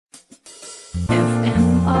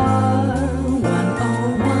FMR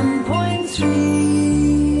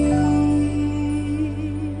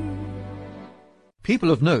 101.3.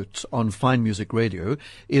 People of Note on Fine Music Radio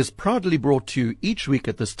is proudly brought to you each week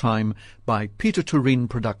at this time by Peter Turin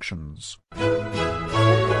Productions.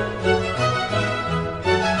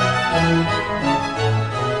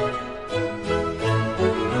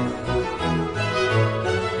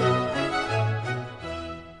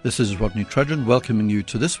 This is Rodney Trudgeon welcoming you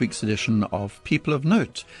to this week's edition of People of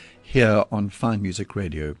Note here on Fine Music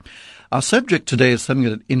Radio. Our subject today is something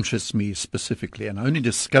that interests me specifically, and I only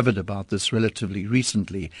discovered about this relatively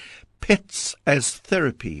recently. Pets as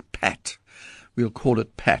Therapy, PAT. We'll call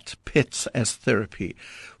it PAT, Pets as Therapy,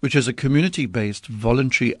 which is a community-based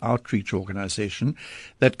voluntary outreach organization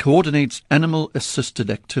that coordinates animal-assisted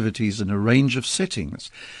activities in a range of settings.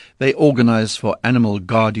 They organize for animal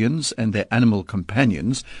guardians and their animal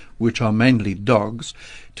companions, which are mainly dogs,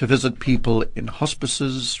 to visit people in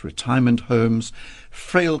hospices, retirement homes,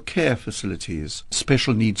 frail care facilities,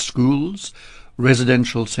 special needs schools,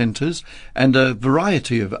 residential centers, and a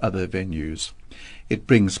variety of other venues. It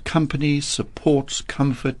brings company, support,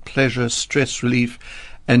 comfort, pleasure, stress relief,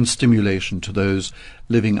 and stimulation to those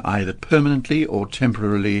living either permanently or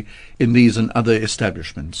temporarily in these and other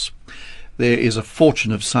establishments. There is a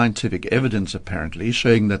fortune of scientific evidence, apparently,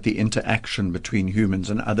 showing that the interaction between humans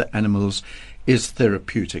and other animals is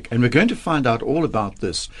therapeutic. And we're going to find out all about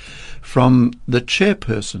this from the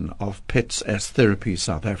chairperson of Pets as Therapy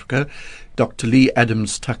South Africa, Dr. Lee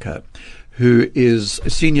Adams-Tucker, who is a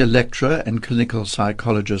senior lecturer and clinical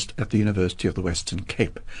psychologist at the University of the Western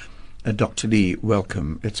Cape. Dr. Lee,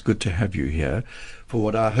 welcome. It's good to have you here for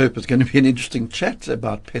what I hope is going to be an interesting chat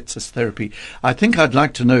about Pets as Therapy. I think I'd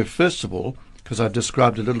like to know, first of all, because I've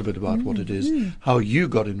described a little bit about what it is, how you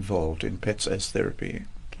got involved in Pets as Therapy.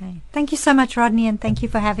 Okay. Thank you so much, Rodney, and thank you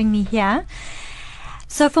for having me here.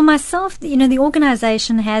 So for myself, the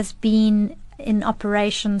organization has been in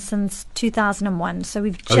operation since 2001. So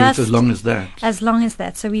we've just... as long as that. As long as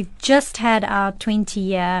that. So we've just had our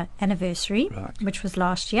 20-year anniversary, Right. which was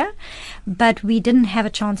last year. But we didn't have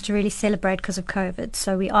a chance to really celebrate because of COVID.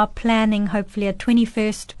 So we are planning, hopefully, a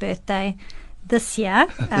 21st birthday this year,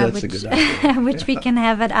 That's a good idea. which we can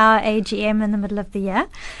have at our AGM in the middle of the year.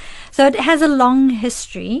 So it has a long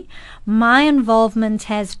history. My involvement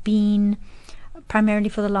has been primarily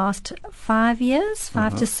for the last 5 years,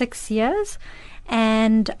 5 to 6 years.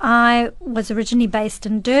 And I was originally based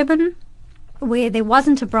in Durban, where there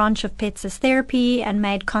wasn't a branch of Pets as Therapy, and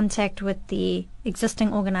made contact with the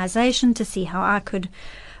existing organization to see how I could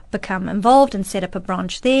become involved and set up a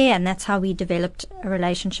branch there. And that's how we developed a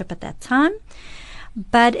relationship at that time.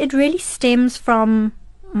 But it really stems from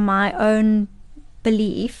my own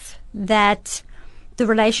belief that the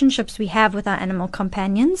relationships we have with our animal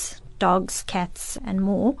companions, dogs, cats, and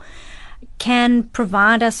more, can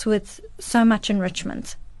provide us with so much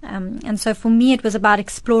enrichment. And so for me, it was about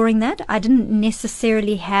exploring that. I didn't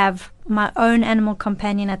necessarily have my own animal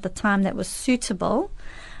companion at the time that was suitable.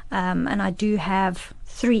 And I do have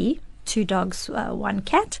 3, 2 dogs, 1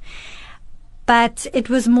 cat. But it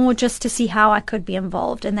was more just to see how I could be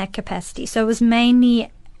involved in that capacity. So it was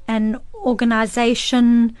mainly an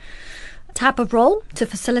organization type of role to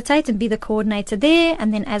facilitate and be the coordinator there.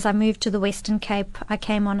 And then as I moved to the Western Cape, I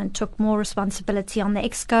came on and took more responsibility on the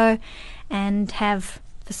Exco and have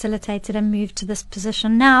facilitated and moved to this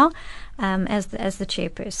position now as the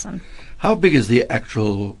chairperson. How big is the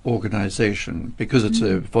actual organization? Because it's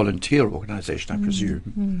a volunteer organization, I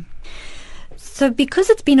presume. So because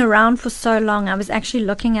it's been around for so long, I was actually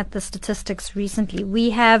looking at the statistics recently.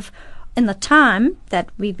 We have, in the time that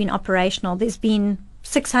we've been operational, there's been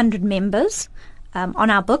 600 members on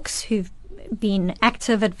our books who've been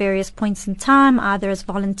active at various points in time, either as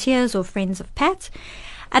volunteers or friends of Pat.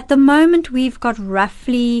 At the moment, we've got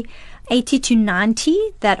roughly 80 to 90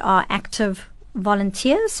 that are active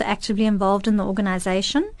volunteers, so actively involved in the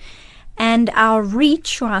organization. And our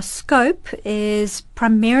reach or our scope is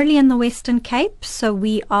primarily in the Western Cape, so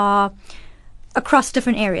we are across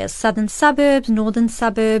different areas, southern suburbs, northern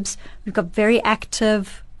suburbs. We've got very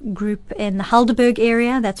active group in the Helderberg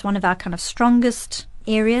area. That's one of our kind of strongest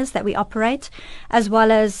areas that we operate, as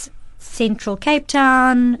well as central Cape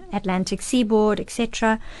Town, Atlantic Seaboard,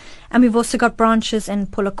 etc. And we've also got branches in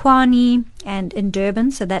Polokwane and in Durban,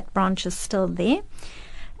 so that branch is still there.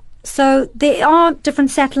 So there are different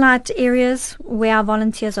satellite areas where our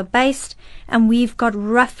volunteers are based, and we've got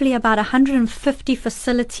roughly about 150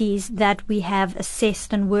 facilities that we have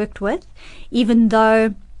assessed and worked with, even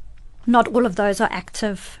though not all of those are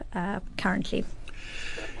active currently.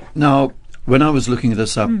 Now, When I was looking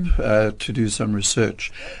this up to do some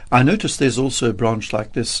research, I noticed there's also a branch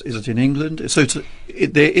like this. Is it in England? So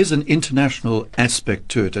there is an international aspect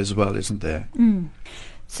to it as well, isn't there?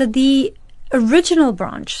 So the original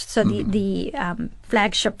branch, so the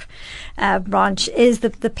flagship branch is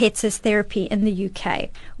the Pets Therapy in the UK.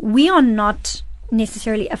 We are not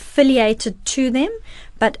necessarily affiliated to them,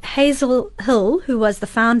 but Hazel Hill, who was the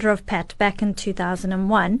founder of PAT back in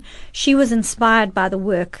 2001, she was inspired by the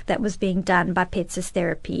work that was being done by Pets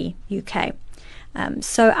Therapy UK.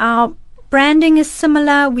 So our branding is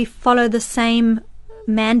similar. We follow the same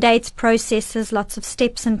mandates, processes, lots of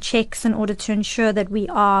steps and checks in order to ensure that we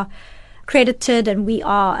are credited and we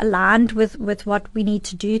are aligned with what we need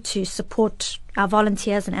to do to support our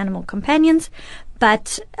volunteers and animal companions.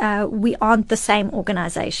 But we aren't the same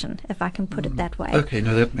organization, if I can put it that way. Okay,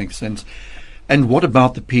 no, that makes sense. And what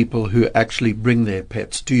about the people who actually bring their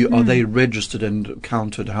pets? Are they registered and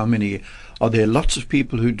counted? How many? Are there lots of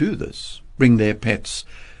people who do this, bring their pets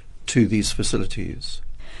to these facilities?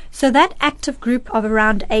 So that active group of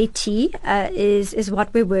around 80 is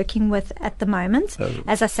what we're working with at the moment.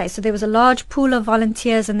 As I say, so there was a large pool of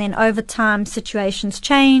volunteers, and then over time situations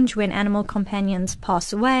change when animal companions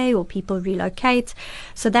pass away or people relocate.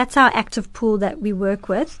 So that's our active pool that we work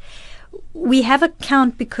with. We have a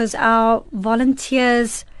count because our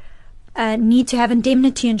volunteers need to have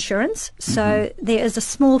indemnity insurance. So there is a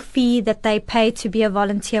small fee that they pay to be a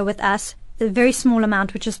volunteer with us, a very small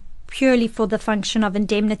amount, which is purely for the function of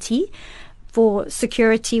indemnity for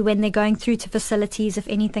security when they're going through to facilities if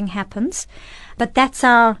anything happens. But that's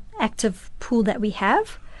our active pool that we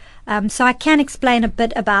have. So I can explain a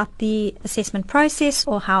bit about the assessment process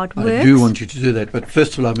or how it works. I do want you to do that, but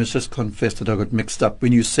first of all, I must just confess that I got mixed up.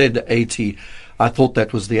 When you said 80, I thought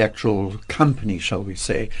that was the actual company, shall we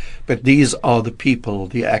say. But these are the people,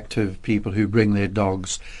 the active people who bring their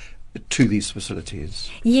dogs to these facilities.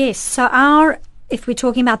 Yes, so if we're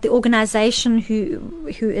talking about the organization who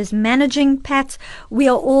is managing PAT, we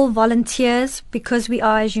are all volunteers because we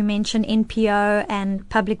are, as you mentioned, NPO and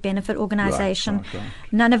public benefit organization. Right.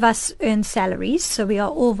 None of us earn salaries, so we are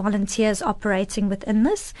all volunteers operating within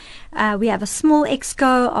this. We have a small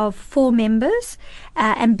exco of 4 members,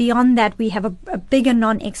 and beyond that we have a bigger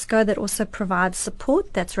non-exco that also provides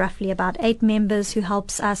support. That's roughly about 8 members who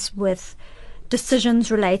helps us with decisions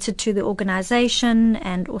related to the organization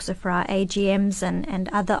and also for our AGMs and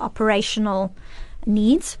other operational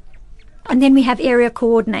needs. And then we have area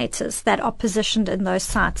coordinators that are positioned in those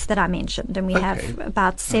sites that I mentioned, and we have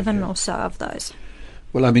about 7 or so of those.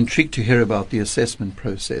 Well, I'm intrigued to hear about the assessment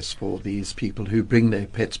process for these people who bring their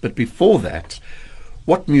pets. But before that,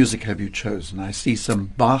 what music have you chosen? I see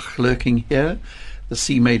some Bach lurking here, the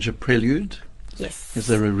C major prelude. Yes. Is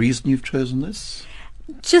there a reason you've chosen this?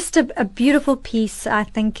 Just a beautiful piece. I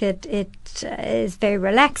think it is very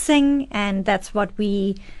relaxing, and that's what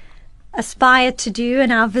we aspire to do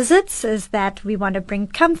in our visits, is that we want to bring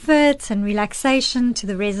comfort and relaxation to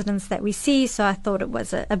the residents that we see. So I thought it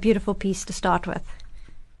was a beautiful piece to start with.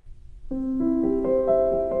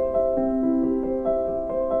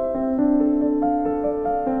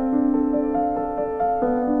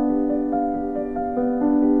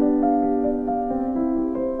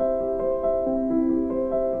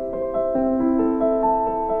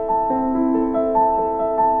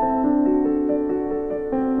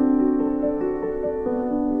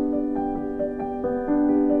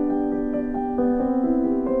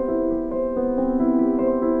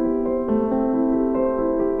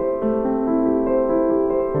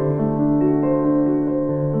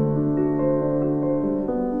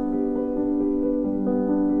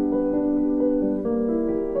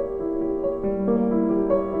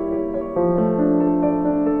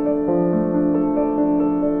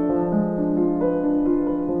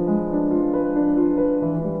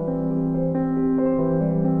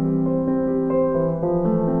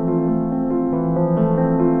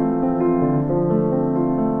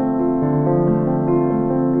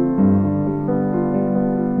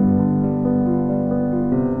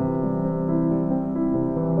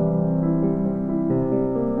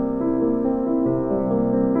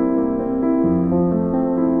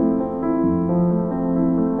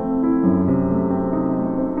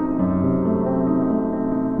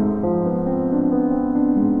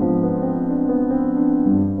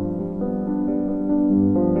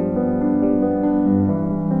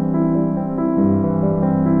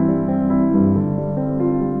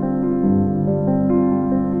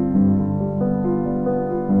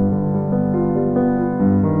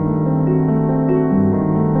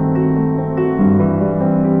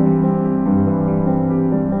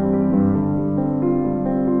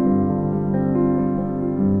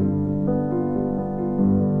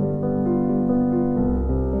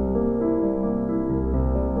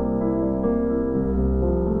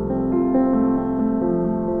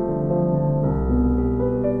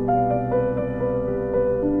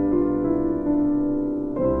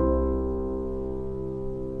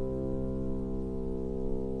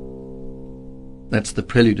 That's the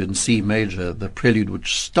Prelude in C major, the prelude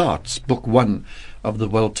which starts Book 1 of the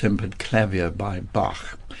Well-Tempered Clavier by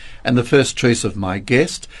Bach. And the first choice of my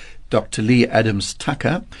guest, Dr. Lee Adams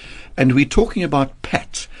Tucker, and we're talking about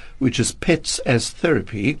PAT, which is Pets as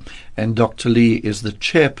Therapy, and Dr. Lee is the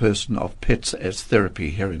chairperson of Pets as Therapy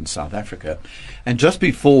here in South Africa. And just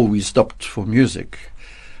before we stopped for music,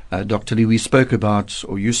 Dr. Lee, you spoke about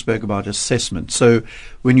assessment. So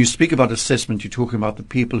when you speak about assessment, you're talking about the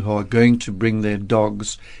people who are going to bring their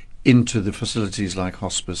dogs into the facilities like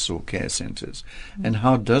hospice or care centres. Mm. And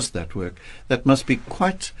how does that work? That must be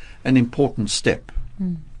quite an important step.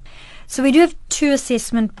 Mm. So we do have 2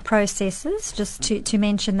 assessment processes, just to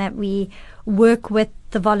mention that we work with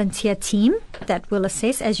the volunteer team that will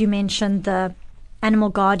assess, as you mentioned, the animal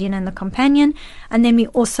guardian and the companion, and then we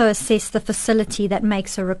also assess the facility that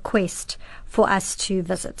makes a request for us to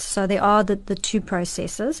visit. So there are the 2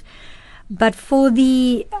 processes. But for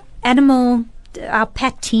the our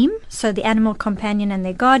PAT team, so the animal companion and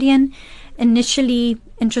their guardian, initially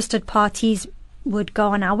interested parties would go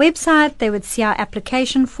on our website. They would see our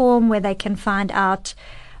application form where they can find out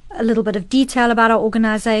a little bit of detail about our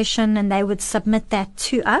organization, and they would submit that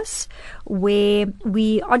to us, where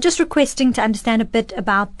we are just requesting to understand a bit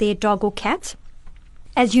about their dog or cat.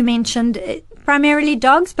 As you mentioned, primarily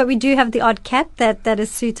dogs, but we do have the odd cat that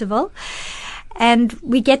is suitable. And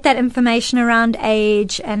we get that information around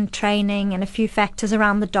age and training and a few factors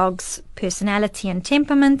around the dog's personality and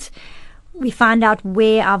temperament. We find out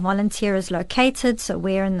where our volunteer is located, so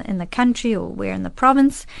where in the country or where in the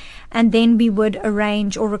province, and then we would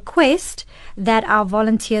arrange or request that our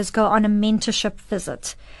volunteers go on a mentorship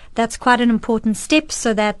visit. That's quite an important step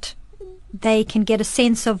so that they can get a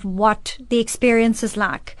sense of what the experience is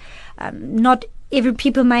like. Not every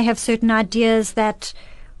people may have certain ideas that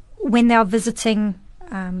when they are visiting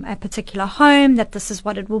a particular home, that this is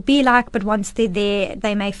what it will be like, but once they're there,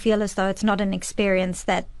 they may feel as though it's not an experience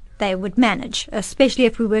that they would manage, especially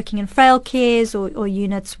if we're working in frail cares or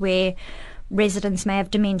units where residents may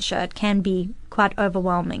have dementia. It can be quite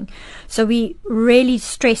overwhelming. So we really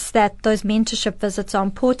stress that those mentorship visits are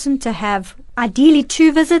important, to have ideally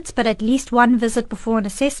 2 visits, but at least 1 visit before an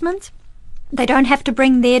assessment. They don't have to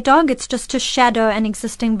bring their dog. It's just to shadow an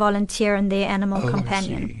existing volunteer and their animal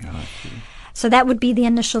companion. I see. So that would be the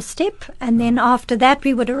initial step. And then after that,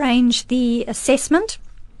 we would arrange the assessment.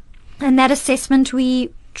 And that assessment,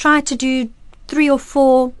 we try to do 3 or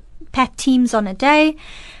 4 PAT teams on a day.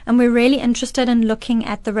 And we're really interested in looking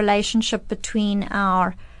at the relationship between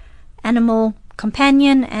our animal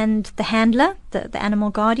companion and the handler, the animal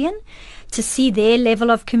guardian, to see their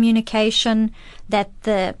level of communication, that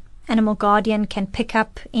the animal guardian can pick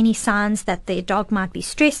up any signs that their dog might be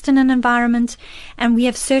stressed in an environment. And we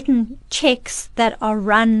have certain checks that are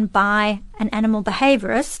run by an animal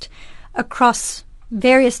behaviorist across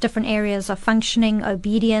various different areas of functioning,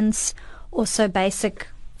 obedience, also basic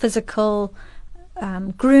physical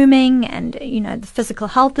grooming, and the physical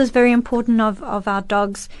health is very important of our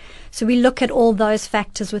dogs. So we look at all those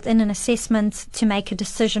factors within an assessment to make a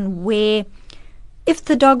decision where, if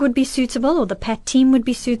the dog would be suitable or the PAT team would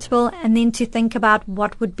be suitable, and then to think about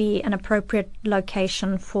what would be an appropriate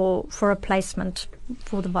location for a placement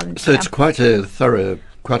for the volunteer. So it's quite a thorough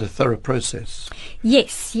process.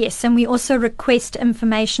 Yes, and we also request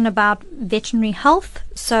information about veterinary health.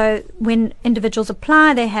 So when individuals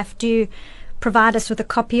apply, they have to provide us with a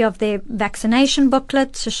copy of their vaccination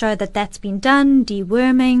booklet to show that that's been done,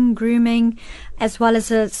 deworming, grooming, as well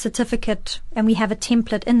as a certificate, and we have a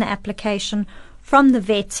template in the application from the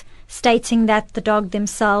vet stating that the dog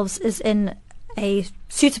themselves is in a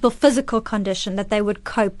suitable physical condition that they would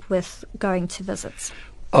cope with going to visits.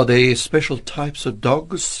 Are there special types of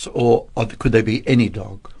dogs, or could they be any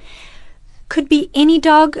dog? Could be any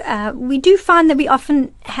dog. We do find that we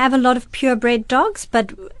often have a lot of purebred dogs,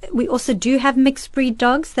 but we also do have mixed breed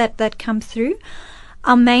dogs that come through.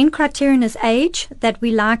 Our main criterion is age, that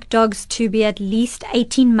we like dogs to be at least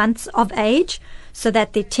 18 months of age so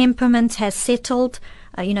that their temperament has settled.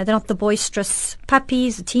 They're not the boisterous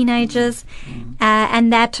puppies or teenagers,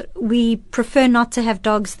 and that we prefer not to have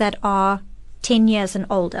dogs that are 10 years and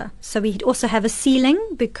older. So we also have a ceiling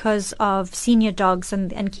because of senior dogs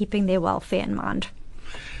and keeping their welfare in mind.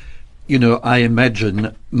 I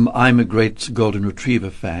imagine, I'm a great Golden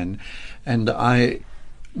Retriever fan, and I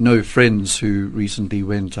know friends who recently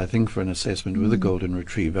went, I think, for an assessment with a Golden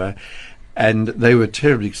Retriever, and they were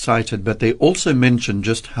terribly excited, but they also mentioned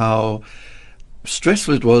just how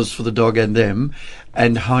stressful it was for the dog and them,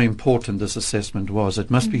 and how important this assessment was.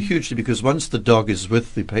 It must be hugely, because once the dog is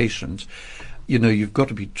with the patient, you've got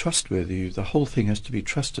to be trustworthy. The whole thing has to be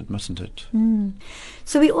trusted, mustn't it?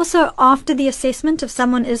 So we also, after the assessment, if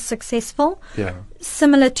someone is successful, Yeah.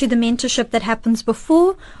 similar to the mentorship that happens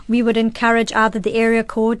before, we would encourage either the area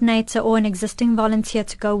coordinator or an existing volunteer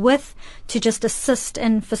to go with to just assist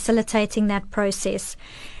in facilitating that process.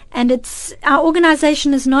 And our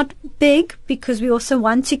organization is not big because we also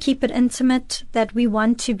want to keep it intimate, that we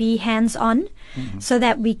want to be hands-on so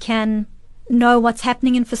that we can know what's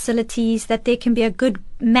happening in facilities, that there can be a good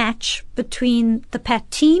match between the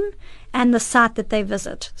PAT team and the site that they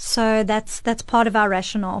visit. So that's part of our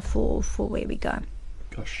rationale for where we go.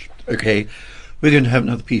 Gosh. Okay. We're going to have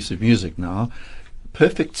another piece of music now.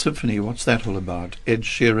 Perfect Symphony. What's that all about? Ed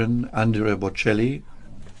Sheeran, Andrea Bocelli.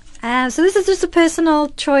 So this is just a personal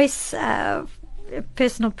choice,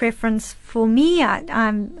 personal preference for me.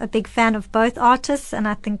 I'm a big fan of both artists, and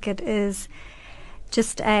I think it is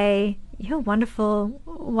just a wonderful,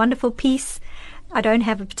 wonderful piece. I don't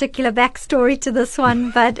have a particular backstory to this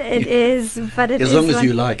one, but it is. As long as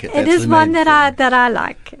you like it, it is one that I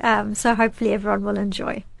like. So hopefully everyone will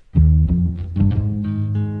enjoy.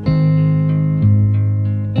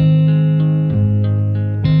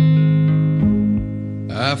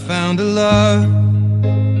 I found a love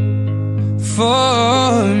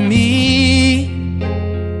for me.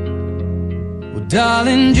 Well,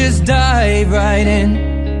 darling, just dive right in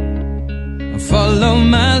and follow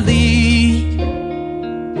my lead.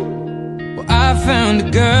 Well, I found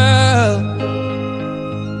a girl,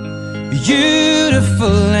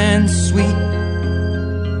 beautiful and sweet.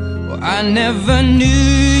 Well, I never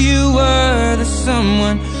knew you were the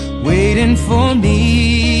someone waiting for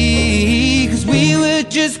me. 'Cause we were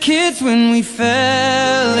just kids when we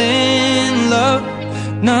fell in love,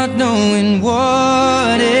 not knowing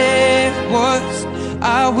what it was.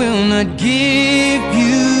 I will not give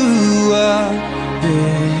you up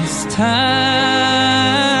this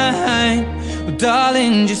time. Well,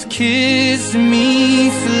 darling, just kiss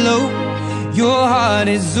me slow. Your heart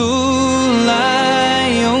is all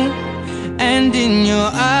I own, and in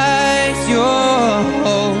your eyes you're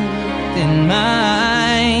holding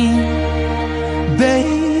mine.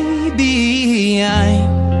 Baby,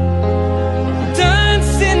 I'm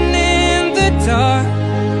dancing in the dark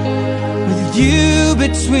with you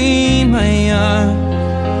between my arms,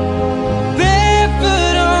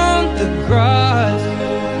 barefoot on the grass,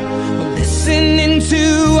 listening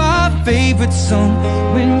to our favorite song.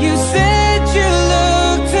 When you said you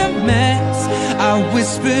looked a mess, I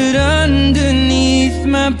whispered underneath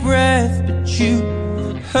my breath, but you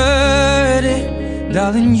heard it.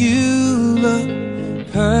 Darling, you look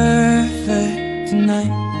perfect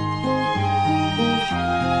tonight.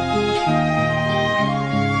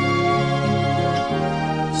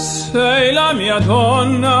 Sei la mia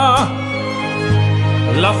donna,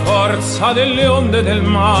 la forza delle onde del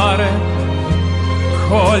mare.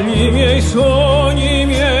 Cogli i miei sogni, i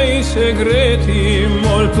miei segreti,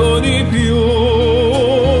 molto di più.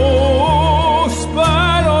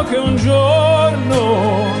 Spero che un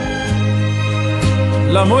giorno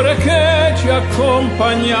l'amore che ci ha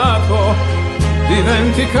accompagnato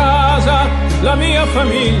diventi casa, la mia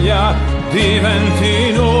famiglia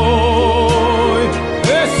diventi noi.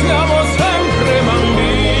 E siamo sempre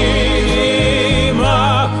bambini,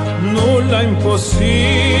 ma nulla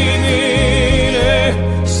impossibile.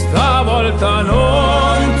 Stavolta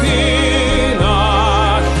non ti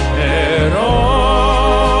lascerò.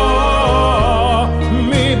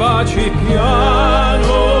 Mi baci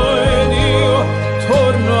piano ed io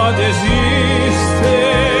torno ad esistere,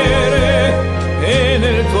 e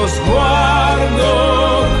nel tuo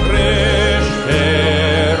sguardo crescerò.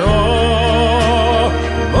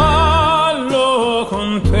 Ballo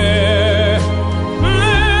con te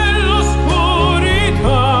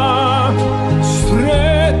nell'oscurità,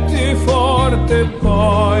 stretti forte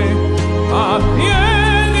poi a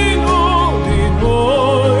piedi nudi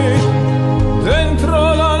noi.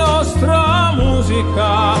 Dentro la nostra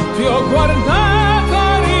musica ti ho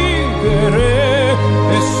guardata ridere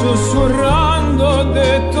e sussurrando ho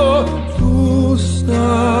detto: tu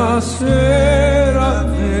stasera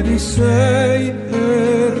vedi sei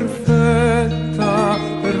perfetta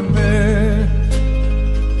per me.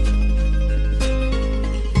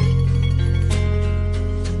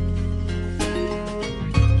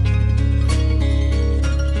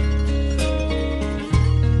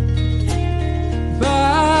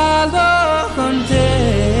 Ballo con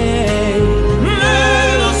te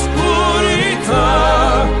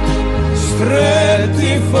nell'oscurità,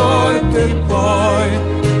 stretti forte poi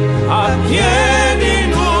a piedi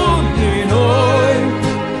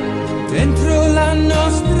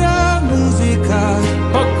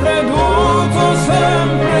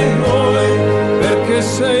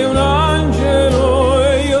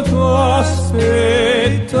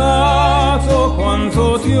aspettato,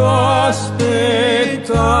 quanto ti ho aspettato,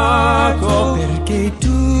 perché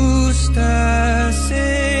tu stasera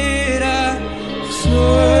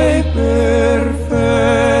sei perfetta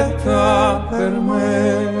per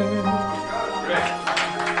me.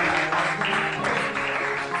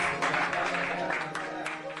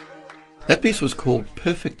 That piece was called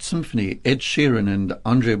Perfect Symphony, Ed Sheeran and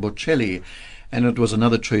Andre Bocelli, and it was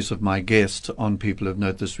another choice of my guest on People of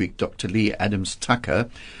Note this week, Dr. Lee Adams Tucker,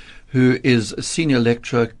 who is a senior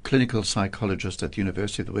lecturer, clinical psychologist at the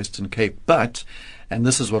University of the Western Cape, but, and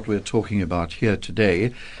this is what we're talking about here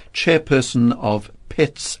today, chairperson of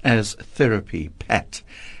Pets as Therapy, PAT,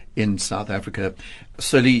 in South Africa.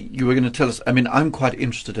 So Lee, you were going to tell us, I mean, I'm quite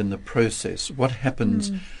interested in the process. What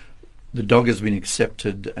happens? The dog has been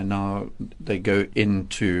accepted and now they go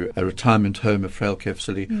into a retirement home, a frail care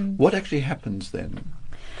facility. What actually happens then?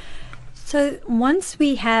 So once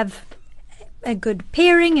we have a good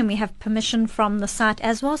pairing and we have permission from the site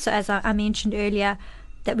as well, so as I mentioned earlier,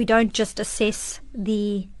 that we don't just assess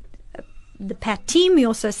the PAT team, we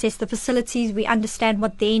also assess the facilities, we understand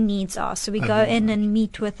what their needs are. So we go in and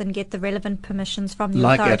meet with and get the relevant permissions from the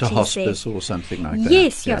like authorities. at a hospice or something like that?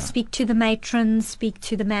 Yes, yeah. Speak to the matrons, speak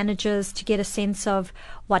to the managers to get a sense of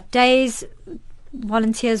what days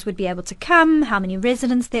volunteers would be able to come, how many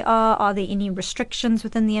residents there are there any restrictions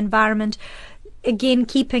within the environment. Again,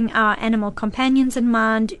 keeping our animal companions in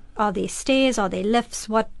mind. Are there stairs? Are there lifts?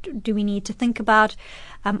 What do we need to think about?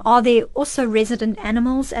 Are there also resident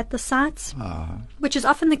animals at the sites? Which is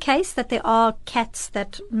often the case, that there are cats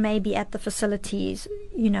that may be at the facilities,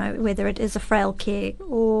 whether it is a frail care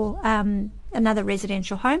or another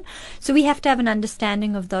residential home. So we have to have an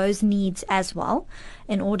understanding of those needs as well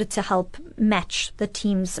in order to help match the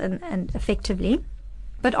teams and effectively.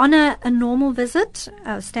 But on a normal visit,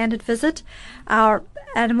 a standard visit, our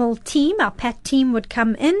animal team, our PAT team would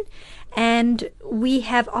come in, and we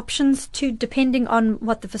have options to, depending on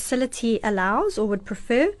what the facility allows or would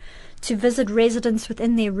prefer, to visit residents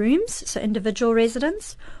within their rooms, so individual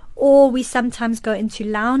residents, or we sometimes go into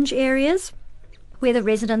lounge areas where the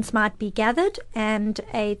residents might be gathered, and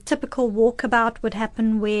a typical walkabout would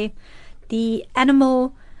happen where the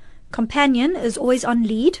animal companion is always on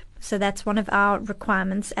lead. So that's one of our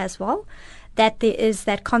requirements as well, that there is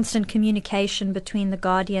that constant communication between the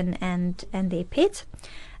guardian and their pet.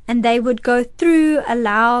 And they would go through,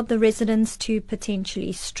 allow the residents to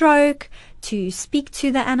potentially stroke, to speak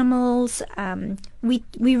to the animals. We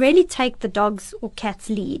really take the dog's or cat's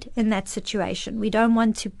lead in that situation. We don't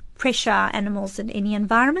want to pressure our animals in any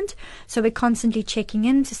environment. So we're constantly checking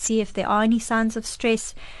in to see if there are any signs of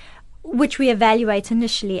stress, which we evaluate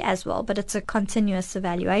initially as well, but it's a continuous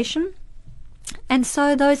evaluation. And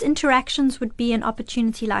so those interactions would be an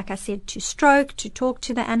opportunity, like I said, to stroke, to talk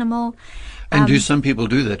to the animal. And do some people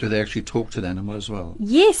do that? Do they actually talk to the animal as well?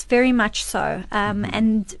 Yes, very much so.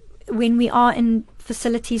 And when we are in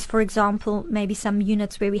facilities, for example, maybe some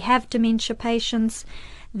units where we have dementia patients,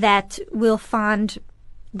 that we'll find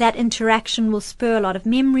that interaction will spur a lot of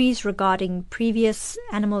memories regarding previous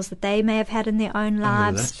animals that they may have had in their own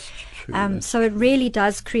lives. That's true. So it really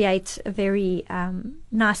does create a very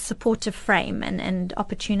nice supportive frame and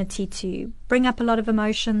opportunity to bring up a lot of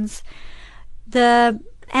emotions. The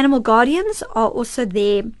animal guardians are also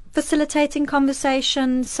there facilitating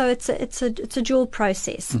conversation, so it's a dual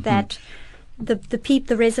process that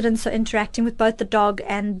the residents are interacting with both the dog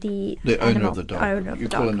and the owner of the dog. You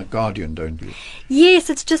call him a guardian, don't you? Yes,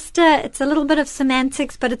 it's just it's a little bit of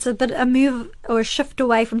semantics, but it's a move or a shift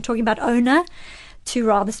away from talking about owner to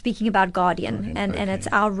rather speaking about guardian, and it's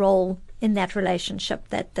our role in that relationship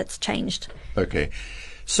that's changed. Okay.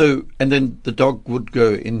 So, and then the dog would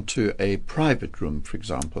go into a private room, for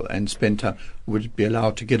example, and spend time. Would it be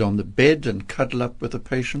allowed to get on the bed and cuddle up with a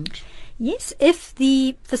patient? Yes, if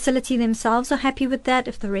the facility themselves are happy with that,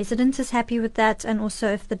 if the resident is happy with that, and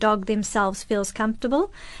also if the dog themselves feels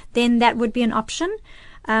comfortable, then that would be an option.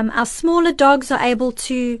 Our smaller dogs are able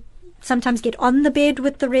to sometimes get on the bed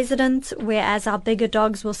with the resident, whereas our bigger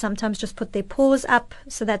dogs will sometimes just put their paws up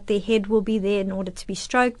so that their head will be there in order to be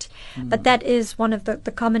stroked. But that is one of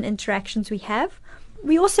the common interactions we have.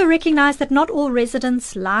 We also recognize that not all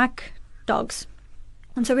residents like dogs.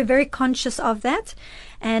 And so we're very conscious of that.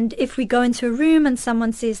 And if we go into a room and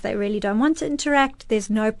someone says they really don't want to interact, there's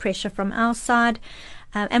no pressure from our side.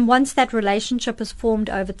 And once that relationship is formed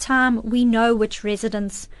over time, we know which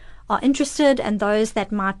residents are interested and those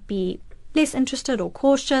that might be less interested or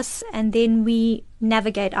cautious, and then we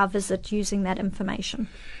navigate our visit using that information.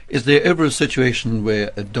 Is there ever a situation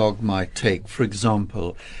where a dog might take, for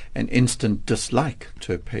example, an instant dislike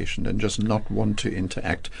to a patient and just not want to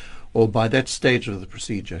interact? Or by that stage of the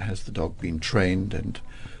procedure, has the dog been trained and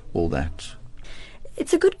all that?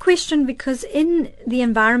 It's a good question, because in the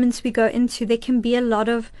environments we go into, there can be a lot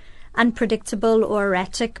of unpredictable or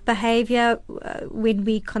erratic behavior when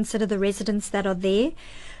we consider the residents that are there.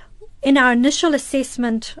 In our initial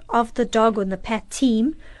assessment of the dog or the PAT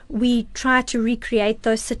team, we try to recreate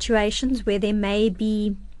those situations where there may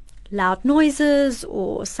be loud noises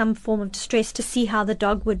or some form of distress to see how the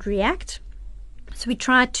dog would react. So we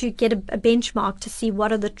try to get a benchmark to see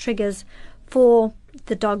what are the triggers for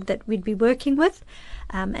the dog that we'd be working with,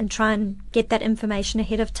 and try and get that information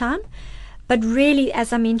ahead of time. But really,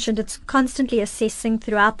 as I mentioned, it's constantly assessing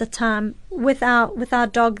throughout the time with our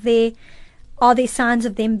dog there. Are there signs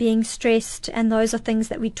of them being stressed? And those are things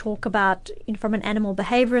that we talk about from an animal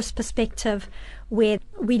behaviorist perspective, where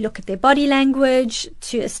we look at their body language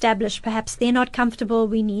to establish perhaps they're not comfortable.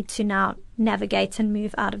 We need to now navigate and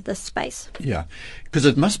move out of this space. Yeah, because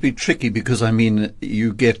it must be tricky, because, I mean,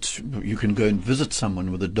 you can go and visit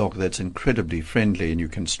someone with a dog that's incredibly friendly and you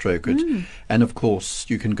can stroke it. And, of course,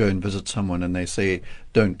 you can go and visit someone and they say,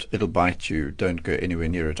 don't, it'll bite you, don't go anywhere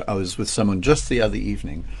near it. I was with someone just the other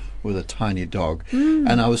evening with a tiny dog,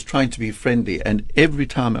 and I was trying to be friendly, and every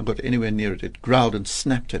time I got anywhere near it, it growled and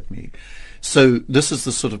snapped at me. So this is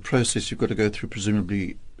the sort of process you've got to go through,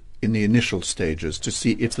 presumably in the initial stages, to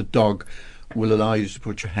see if the dog will allow you to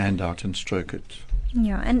put your hand out and stroke it.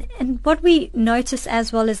 Yeah, and what we notice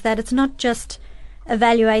as well is that it's not just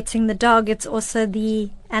evaluating the dog, it's also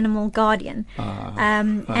the animal guardian.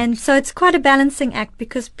 Right. And so it's quite a balancing act,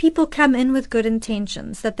 because people come in with good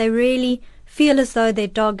intentions, that they really feel as though their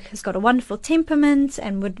dog has got a wonderful temperament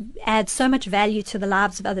and would add so much value to the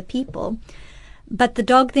lives of other people. But the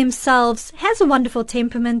dog themselves has a wonderful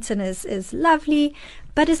temperament and is lovely,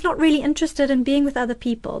 but is not really interested in being with other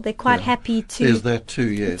people. They're quite happy There's that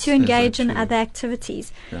too, yes. to engage in There's that too. other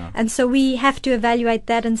activities. Yeah. And so we have to evaluate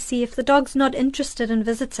that and see if the dog's not interested in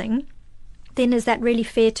visiting, then is that really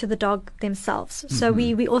fair to the dog themselves? So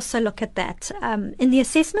we also look at that in the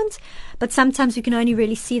assessment, but sometimes we can only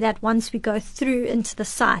really see that once we go through into the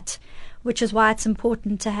site, which is why it's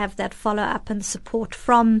important to have that follow-up and support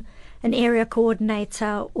from an area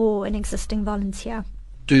coordinator or an existing volunteer.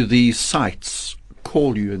 Do the sites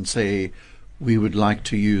call you and say, we would like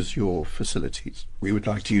to use your facilities, we would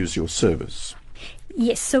like to use your service?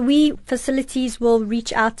 Yes, so facilities will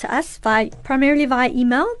reach out to us primarily via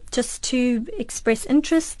email, just to express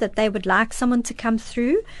interest that they would like someone to come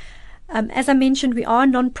through. As I mentioned, we are a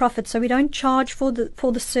non-profit, so we don't charge for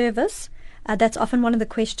the service. That's often one of the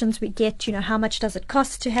questions we get, how much does it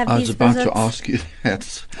cost to have these visits? I was about to ask you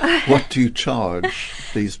that. What do you charge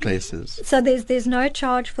these places? So there's no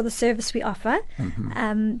charge for the service we offer.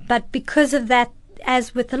 But because of that,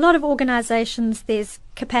 as with a lot of organizations, there's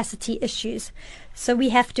capacity issues. So we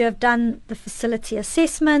have to have done the facility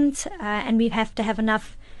assessment, and we have to have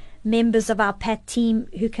enough members of our PAT team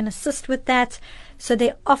who can assist with that. So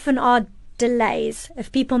there often are delays.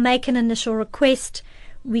 If people make an initial request,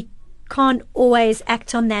 we can't always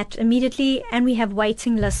act on that immediately, and we have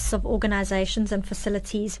waiting lists of organizations and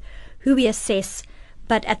facilities who we assess,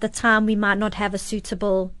 but at the time we might not have a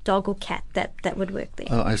suitable dog or cat that would work there.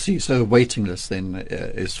 Oh, I see. So a waiting list then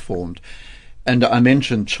is formed. And I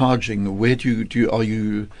mentioned charging. Where are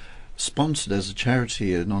you sponsored as a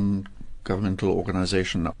charity, a non-governmental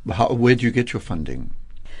organization? Where do you get your funding?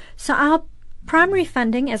 So our primary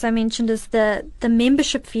funding, as I mentioned, is the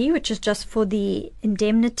membership fee, which is just for the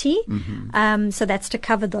indemnity. So that's to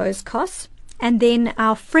cover those costs. And then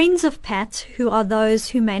our Friends of PAT, who are those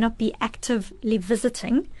who may not be actively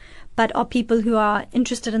visiting, but are people who are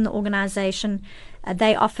interested in the organization,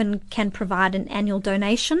 they often can provide an annual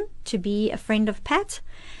donation to be a Friend of PAT.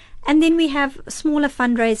 And then we have smaller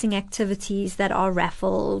fundraising activities that are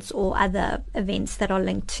raffles or other events that are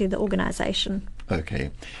linked to the organization.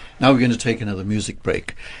 Okay. Now we're going to take another music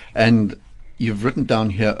break. And you've written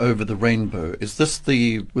down here, Over the Rainbow. Is this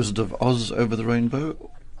the Wizard of Oz Over the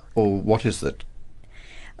Rainbow? Or what is it?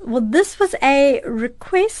 Well, this was a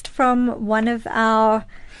request from one of our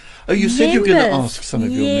Oh, you said you were going to members. ask some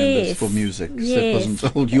of your members for music. So it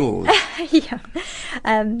wasn't all yours. Yeah.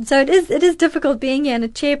 So it is difficult being here in a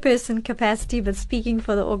chairperson capacity, but speaking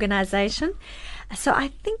for the organization. So I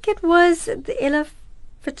think it was the Ella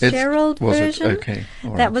Fitzgerald version. Okay.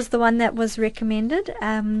 All right. That was the one that was recommended.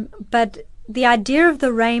 But the idea of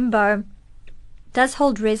the rainbow does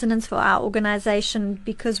hold resonance for our organization,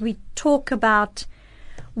 because we talk about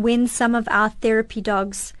when some of our therapy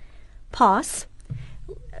dogs pass.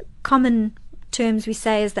 Common terms we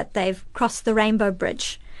say is that they've crossed the rainbow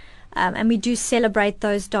bridge. And we do celebrate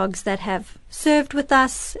those dogs that have served with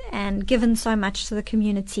us and given so much to the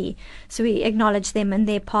community. So we acknowledge them in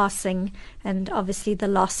their passing and obviously the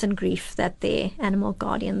loss and grief that their animal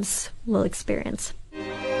guardians will experience.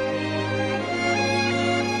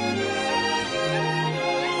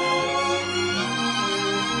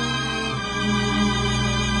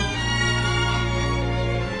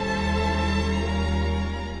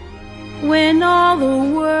 When all the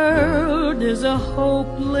world is a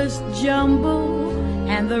hopeless jumble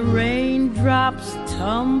and the raindrops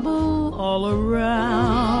tumble all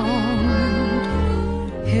around,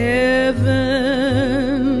 heaven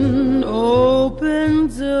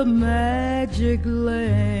opens a magic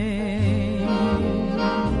lane.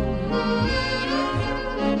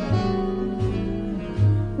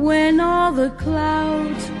 When all the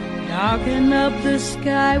clouds darken up the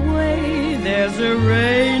skyway, there's a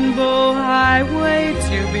rainbow highway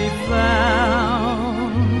to be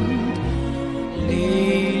found,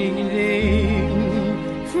 leading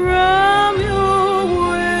from your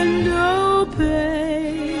window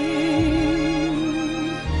pane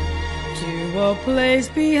to a place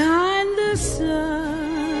behind the sun,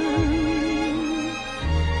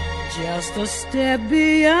 just a step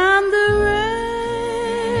beyond the rain.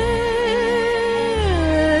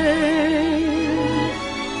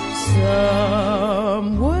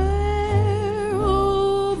 Somewhere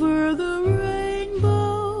over the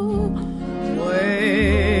rainbow,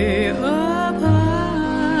 way up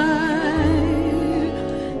high,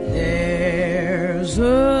 there's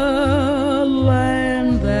a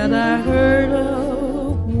land that I heard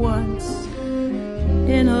of once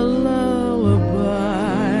in a lullaby.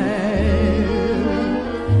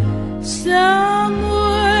 Somewhere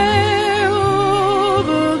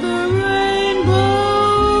over the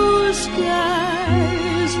rainbow,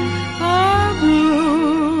 skies are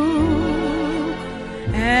blue,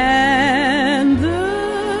 and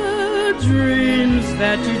the dreams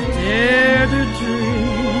that you dare to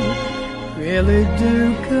dream really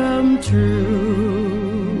do come true.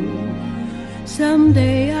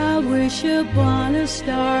 Someday I'll wish upon a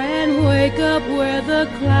star and wake up where the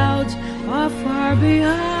clouds are far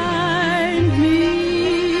behind me,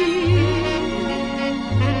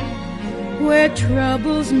 where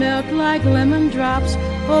troubles melt like lemon drops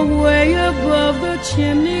away above the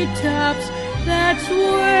chimney tops. That's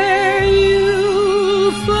where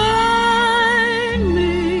you'll find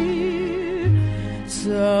me.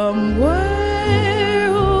 Somewhere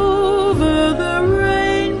over the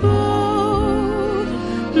rainbow,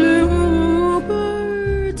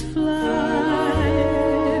 bluebirds fly,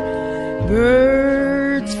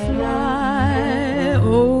 birds fly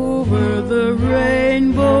over the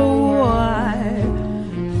rainbow. Why,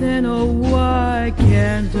 then oh why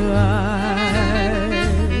can't I?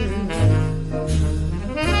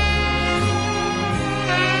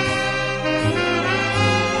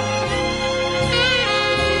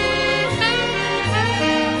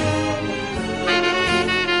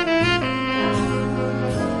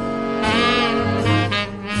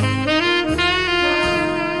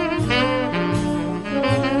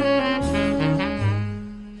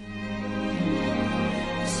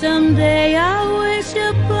 Someday I'll wish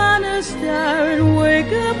upon a star and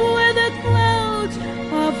wake up where the clouds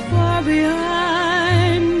are far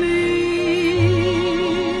behind me,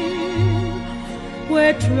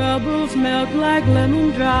 where troubles melt like lemon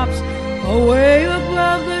drops away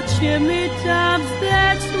above the chimney tops.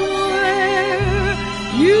 That's where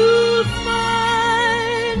you'll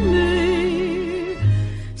find me.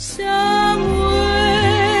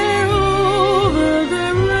 Somewhere over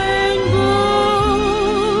the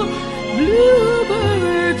rainbow,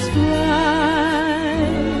 bluebirds fly,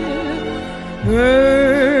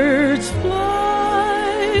 birds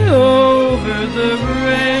fly over the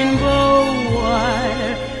rainbow.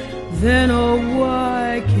 Why, then oh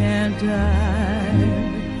why can't I?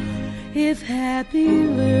 If happy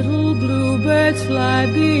little bluebirds fly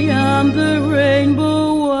beyond the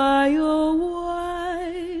rainbow, why oh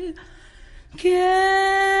why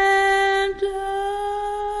can't I?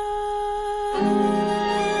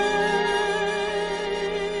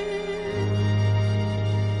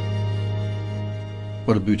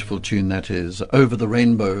 What a beautiful tune that is, Over the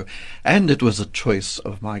Rainbow. And it was a choice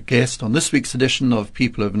of my guest on this week's edition of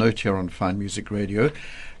People of Note here on Fine Music Radio.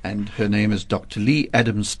 And her name is Dr. Lee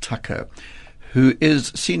Adams Tucker, who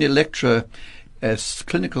is senior lecturer as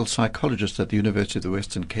clinical psychologist at the University of the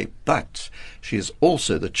Western Cape. But she is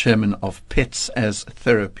also the chairman of Pets as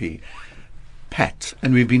Therapy, PAT.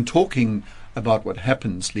 And we've been talking about what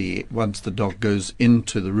happens, Lee, once the dog goes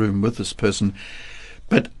into the room with this person.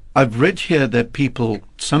 But I've read here that people,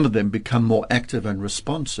 some of them become more active and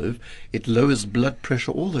responsive. It lowers blood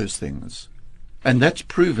pressure, all those things. And that's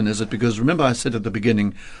proven, is it? Because remember I said at the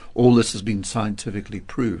beginning, all this has been scientifically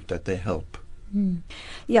proved that they help.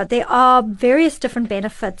 Yeah, there are various different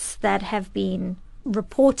benefits that have been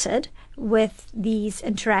reported with these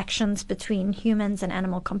interactions between humans and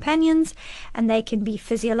animal companions, and they can be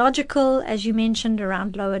physiological, as you mentioned,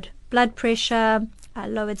 around lowered blood pressure,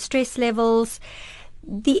 lowered stress levels.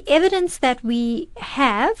 The evidence that we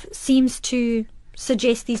have seems to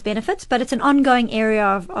suggest these benefits, but it's an ongoing area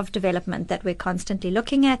of development that we're constantly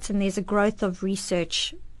looking at, and there's a growth of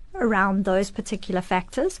research around those particular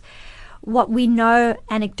factors. What we know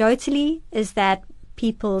anecdotally is that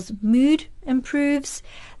people's mood improves,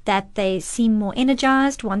 that they seem more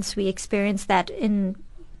energized once we experience that in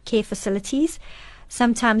care facilities.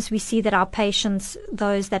 Sometimes we see that our patients,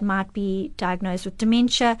 those that might be diagnosed with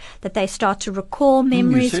dementia, that they start to recall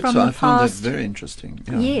memories from the I found past. that very interesting.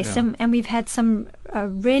 Yeah, Yes, yeah. and we've had some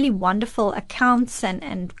really wonderful accounts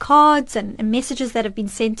and cards and messages that have been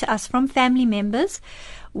sent to us from family members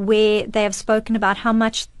where they have spoken about how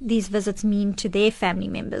much these visits mean to their family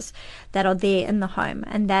members that are there in the home,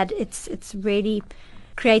 and that it's really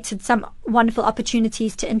created some wonderful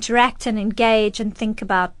opportunities to interact and engage and think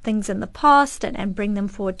about things in the past and bring them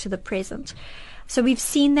forward to the present. So we've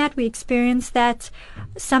seen that, we experienced that.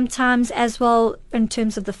 Sometimes as well, in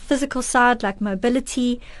terms of the physical side, like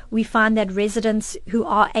mobility, we find that residents who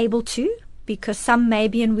are able to, because some may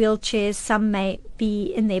be in wheelchairs, some may be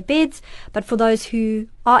in their beds, but for those who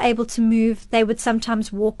are able to move, they would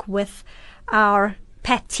sometimes walk with our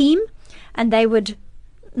PAT team, and they would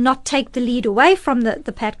not take the lead away from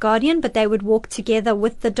the PAT guardian, but they would walk together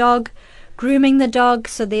with the dog, grooming the dog.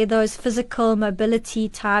 So there are those physical mobility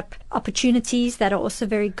type opportunities that are also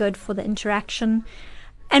very good for the interaction.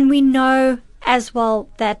 And we know as well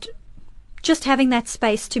that just having that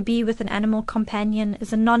space to be with an animal companion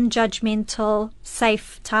is a non-judgmental,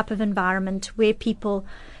 safe type of environment where people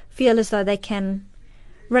feel as though they can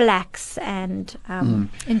relax and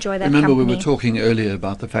enjoy that Remember, company. we were talking earlier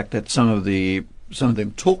about the fact that some of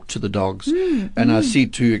them talk to the dogs, and I see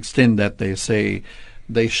to extend that they say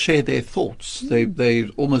they share their thoughts. They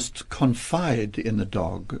almost confide in the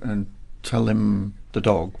dog and tell the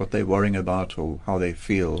dog what they're worrying about or how they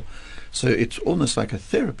feel. So it's almost like a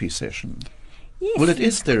therapy session. Yes. Well, it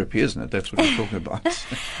is therapy, isn't it? That's what we're talking about.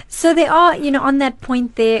 So there are, on that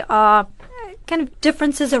point, there are kind of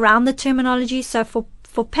differences around the terminology. So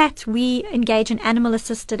for PAT, we engage in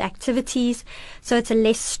animal-assisted activities. So it's a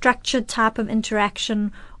less structured type of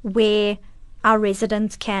interaction where our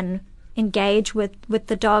residents can engage with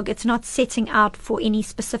the dog. It's not setting out for any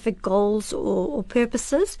specific goals or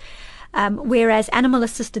purposes. Whereas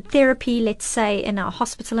animal-assisted therapy, let's say in a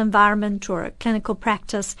hospital environment or a clinical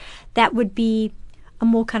practice, that would be a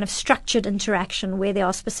more kind of structured interaction where there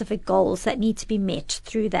are specific goals that need to be met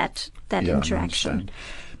through that interaction. I understand.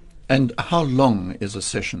 And how long is a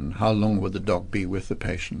session? How long would the dog be with the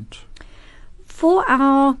patient? For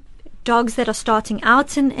our dogs that are starting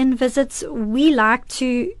out in visits, we like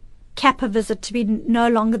to cap a visit to be no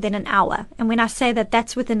longer than an hour. And when I say that,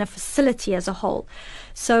 that's within a facility as a whole.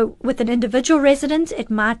 So with an individual resident, it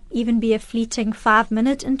might even be a fleeting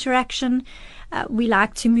 5-minute interaction. We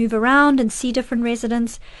like to move around and see different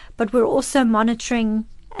residents, but we're also monitoring,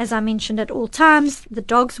 as I mentioned, at all times, the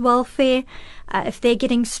dog's welfare. If they're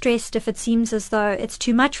getting stressed, if it seems as though it's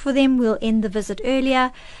too much for them, we'll end the visit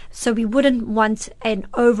earlier. So we wouldn't want an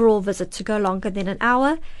overall visit to go longer than an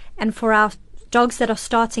hour. And for our dogs that are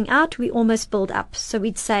starting out, we almost build up. So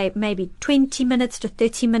we'd say maybe 20 minutes to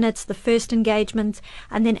 30 minutes, the first engagement.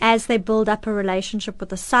 And then as they build up a relationship with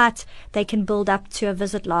the site, they can build up to a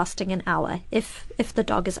visit lasting an hour if the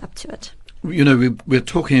dog is up to it. We're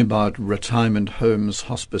talking about retirement homes,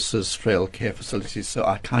 hospices, frail care facilities. So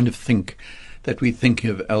I kind of think that we think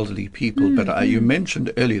of elderly people. But you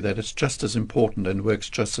mentioned earlier that it's just as important and works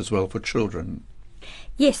just as well for children.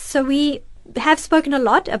 Yes, so we have spoken a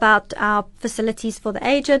lot about our facilities for the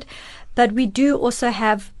aged, but we do also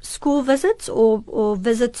have school visits or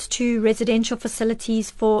visits to residential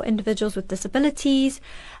facilities for individuals with disabilities.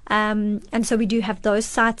 And so we do have those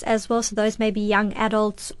sites as well. So those may be young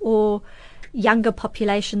adults or younger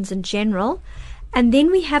populations in general. And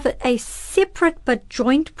then we have a separate but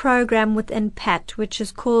joint program within PAT, which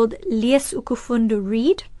is called Lees Ukufunda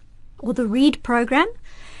Read, or the Read program.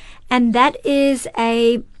 And that is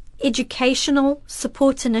a educational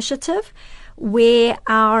support initiative where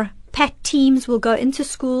our PAT teams will go into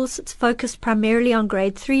schools. It's focused primarily on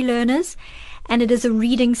grade 3 learners, and it is a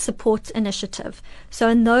reading support initiative. So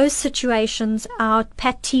in those situations, our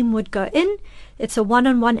PAT team would go in. It's a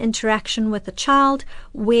one-on-one interaction with the child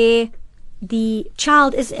where the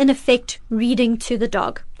child is in effect reading to the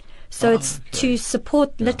dog. So it's to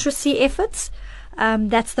support literacy efforts.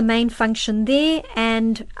 That's the main function there.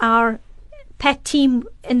 And our PAT team,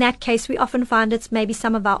 in that case, we often find it's maybe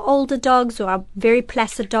some of our older dogs or our very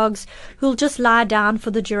placid dogs who'll just lie down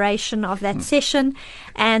for the duration of that session,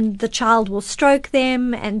 and the child will stroke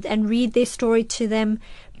them and read their story to them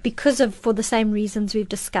for the same reasons we've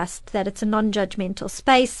discussed, that it's a non-judgmental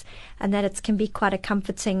space and that it can be quite a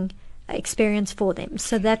comforting experience for them.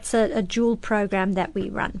 So that's a dual program that we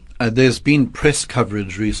run. There's been press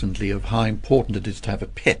coverage recently of how important it is to have a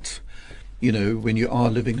pet. You know, when you are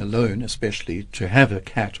living alone, especially, to have a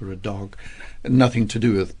cat or a dog. Nothing to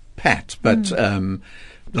do with Pat, but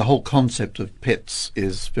the whole concept of pets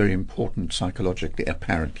is very important psychologically,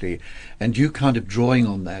 apparently. And you kind of drawing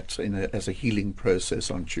on that as a healing process,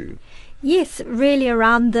 aren't you? Yes, really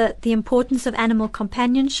around the importance of animal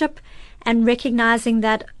companionship and recognizing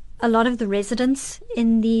that a lot of the residents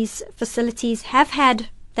in these facilities have had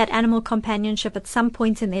that animal companionship at some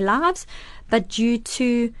point in their lives, but due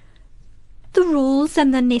to the rules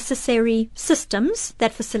and the necessary systems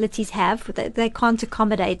that facilities have, they can't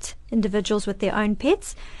accommodate individuals with their own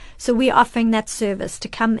pets. So we're offering that service to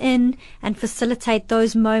come in and facilitate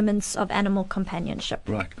those moments of animal companionship.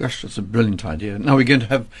 Right. Gosh, that's a brilliant idea. Now we're going to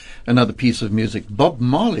have another piece of music. Bob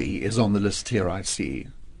Marley is on the list here, I see.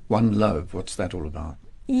 One Love. What's that all about?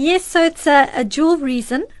 Yes, so it's a dual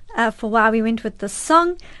reason for why we went with this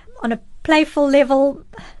song. On a playful level,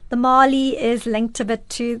 the Marley is linked a bit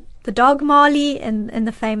to the dog Marley in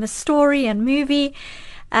the famous story and movie.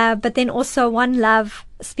 But then also One Love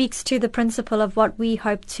speaks to the principle of what we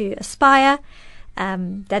hope to aspire,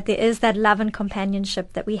 that there is that love and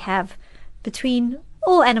companionship that we have between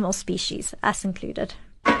all animal species, us included.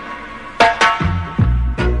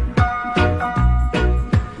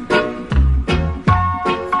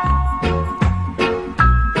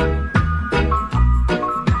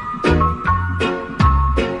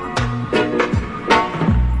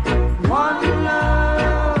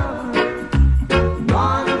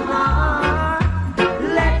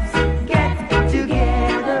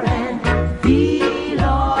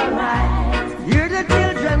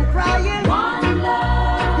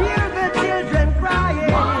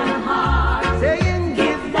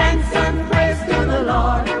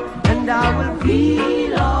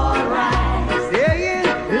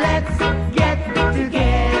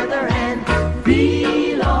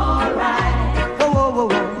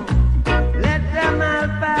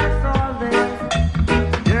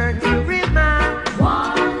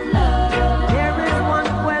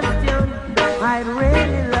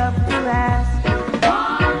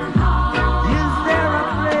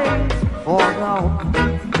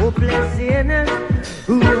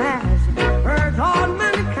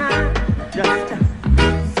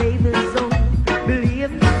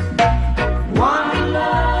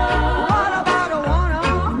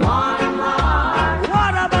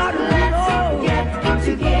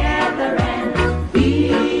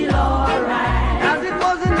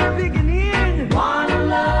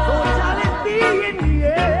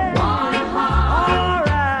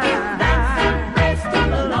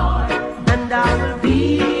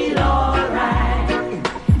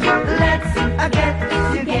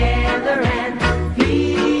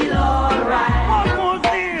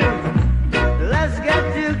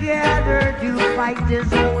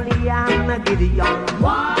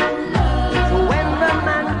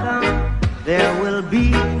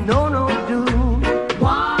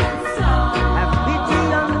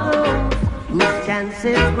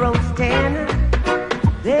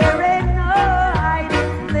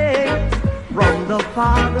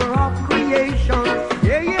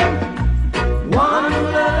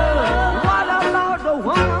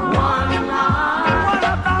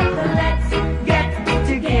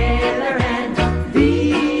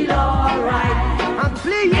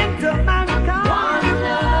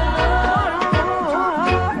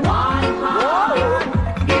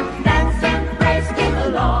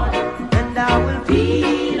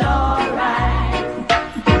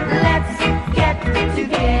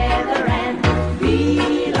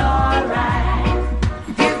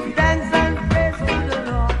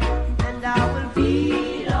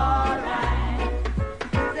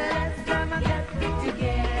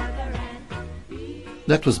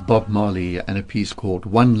 That was Bob Marley and a piece called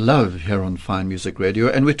One Love here on Fine Music Radio.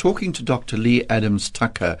 And we're talking to Dr. Leigh Adams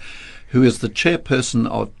Tucker, who is the chairperson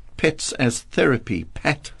of Pets as Therapy,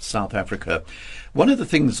 PAT South Africa. One of the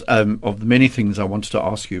things, of the many things I wanted to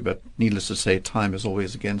ask you, but needless to say, time is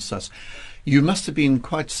always against us. You must have been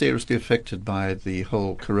quite seriously affected by the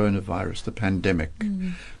whole coronavirus, the pandemic,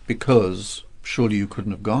 because surely you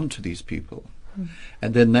couldn't have gone to these people.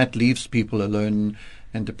 And then that leaves people alone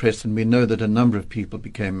and depressed, and we know that a number of people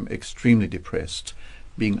became extremely depressed,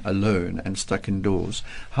 being alone and stuck indoors.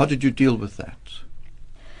 How did you deal with that?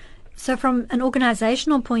 So from an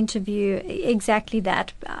organizational point of view, exactly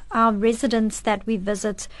that. Our residents that we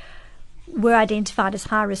visit were identified as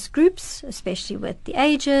high-risk groups, especially with the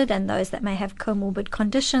aged and those that may have comorbid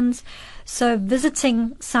conditions. So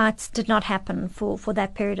visiting sites did not happen for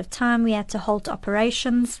that period of time. We had to halt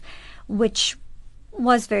operations, which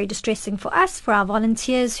was very distressing for us, for our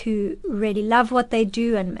volunteers who really love what they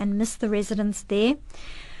do and miss the residents there.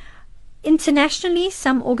 Internationally,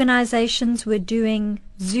 some organizations were doing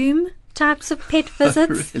Zoom types of pet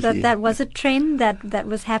visits. Really? That was a trend that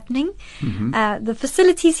was happening. The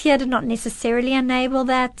facilities here did not necessarily enable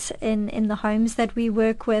that in the homes that we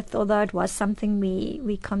work with, although it was something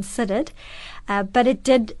we considered. But it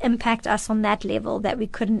did impact us on that level, that we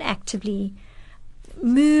couldn't actively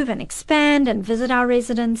move and expand and visit our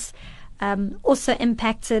residents. Also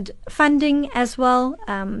impacted funding as well,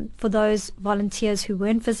 for those volunteers who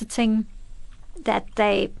weren't visiting, that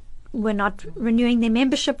they were not renewing their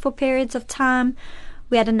membership for periods of time.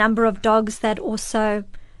 We had a number of dogs that also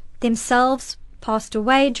themselves passed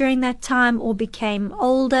away during that time or became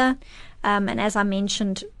older. And as I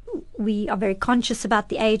mentioned, we are very conscious about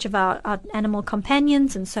the age of our animal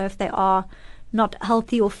companions, and so if they are not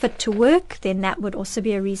healthy or fit to work, then that would also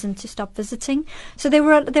be a reason to stop visiting. So there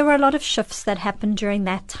were a lot of shifts that happened during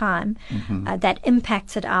that time that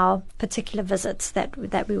impacted our particular visits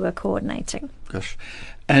that we were coordinating. Gosh.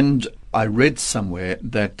 And I read somewhere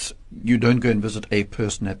that you don't go and visit a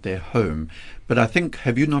person at their home, but I think,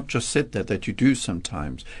 have you not just said that you do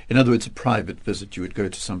sometimes? In other words, a private visit, you would go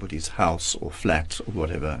to somebody's house or flat or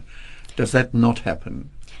whatever. Does that not happen?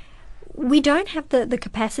 We don't have the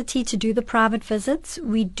capacity to do the private visits.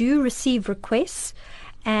 We do receive requests,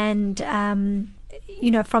 and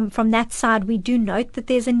from that side, we do note that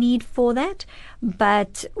there's a need for that.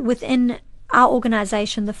 But within our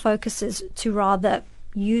organization, the focus is to rather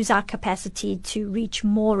use our capacity to reach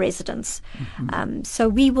more residents. So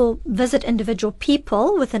we will visit individual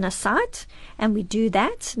people within a site, and we do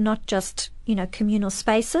that, not just communal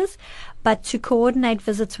spaces, but to coordinate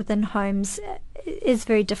visits within homes is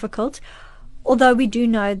very difficult, although we do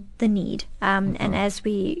know the need. And as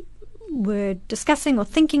we were discussing or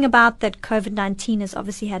thinking about that, COVID-19 has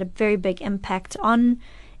obviously had a very big impact on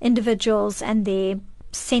individuals and their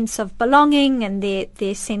sense of belonging and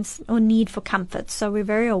their sense or need for comfort. So we're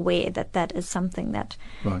very aware that is something that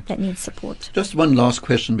needs support. Just one last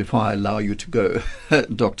question before I allow you to go,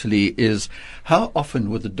 Dr. Lee, is how often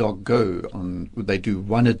would the dog go on? Would they do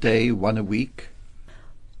one a day, one a week?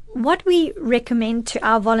 What we recommend to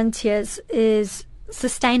our volunteers is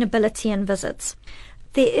sustainability in visits.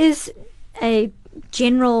 There is a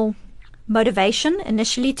general motivation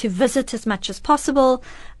initially to visit as much as possible,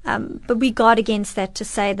 but we guard against that to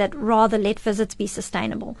say that rather let visits be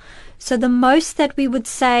sustainable. So the most that we would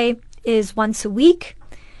say is once a week.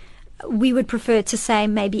 We would prefer to say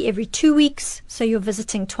maybe every 2 weeks, so you're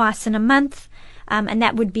visiting twice in a month. And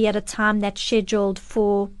that would be at a time that's scheduled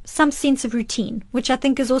for some sense of routine, which I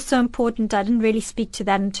think is also important. I didn't really speak to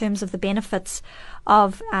that in terms of the benefits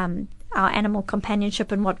of our animal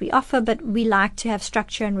companionship and what we offer, but we like to have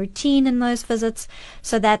structure and routine in those visits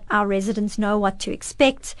so that our residents know what to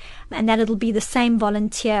expect, and that it'll be the same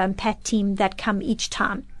volunteer and PAT team that come each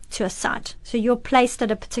time to a site. So you're placed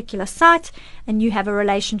at a particular site and you have a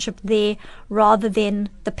relationship there rather than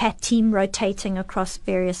the PAT team rotating across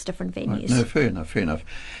various different venues. Right. No, fair enough.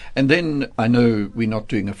 And then I know we're not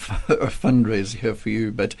doing a fundraiser here for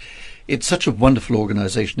you, but it's such a wonderful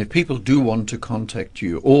organization. If people do want to contact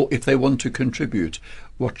you or if they want to contribute,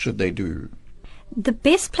 what should they do? The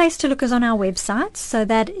best place to look is on our website. So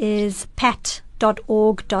that is pat.org.za.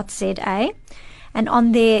 And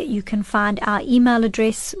on there you can find our email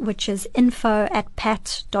address, which is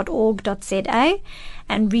info@pat.org.za,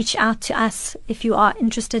 and reach out to us if you are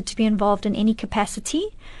interested to be involved in any capacity.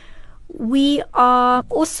 We are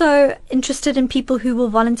also interested in people who will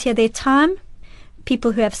volunteer their time,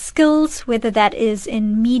 people who have skills, whether that is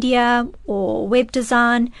in media or web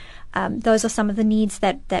design. Those are some of the needs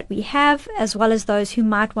that we have, as well as those who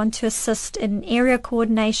might want to assist in area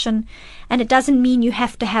coordination. And it doesn't mean you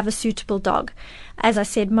have to have a suitable dog. As I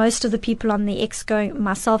said, most of the people on the Exco,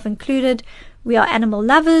 myself included, we are animal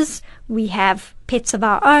lovers. We have pets of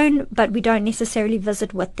our own, but we don't necessarily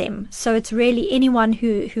visit with them. So it's really anyone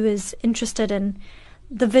who is interested in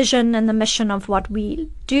the vision and the mission of what we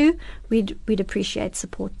do, we'd appreciate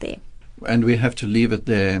support there. And we have to leave it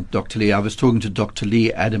there, Dr. Lee. I was talking to Dr.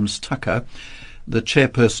 Lee Adams-Tucker, the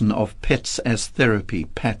chairperson of Pets as Therapy,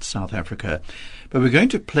 PAT South Africa. But we're going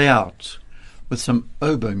to play out with some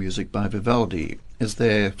oboe music by Vivaldi. Is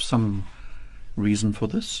there some reason for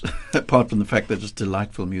this, apart from the fact that it's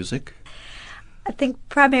delightful music? I think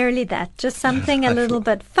primarily that, just something a little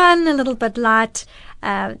bit fun, a little bit light,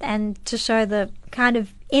 and to show the kind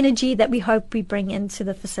of energy that we hope we bring into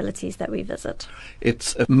the facilities that we visit.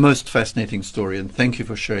 It's a most fascinating story, and thank you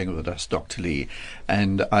for sharing it with us, Dr. Lee.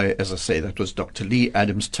 And as I say, that was Dr. Lee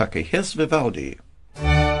Adams-Tucker. Here's Vivaldi.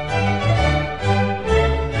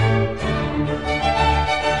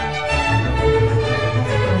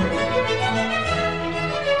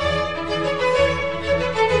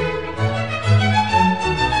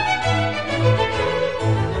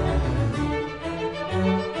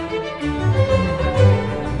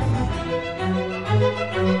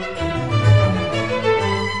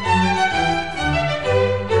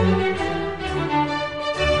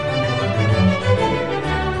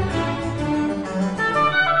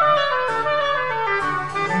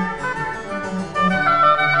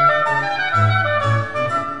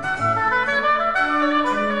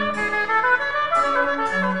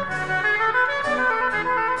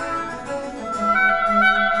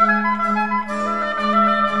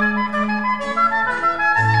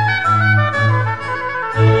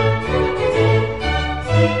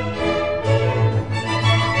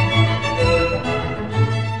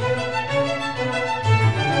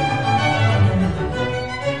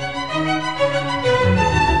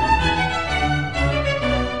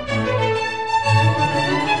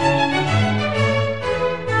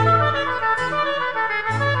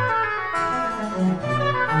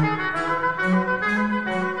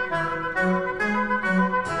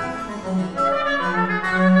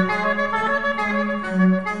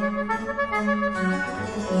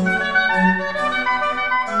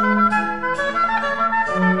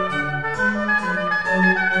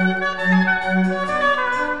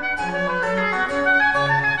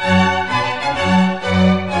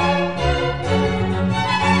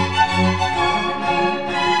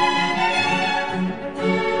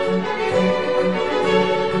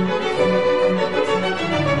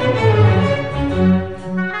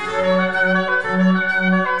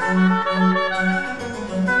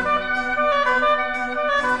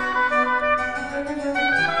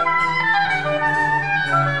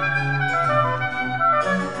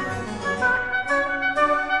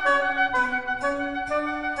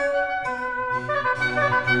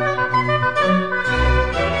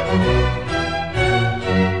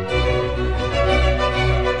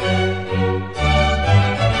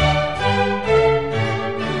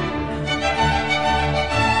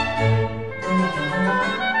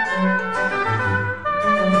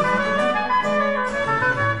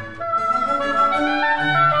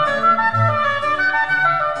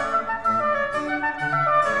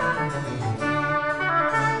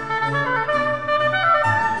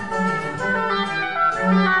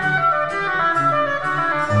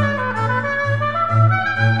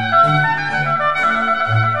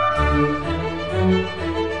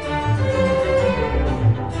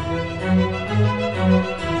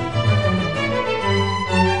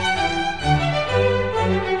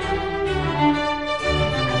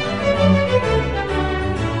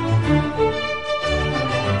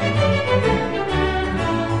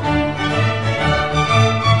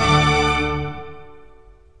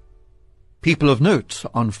 People of Note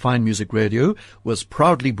on Fine Music Radio was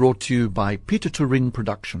proudly brought to you by Peter Turing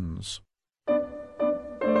Productions.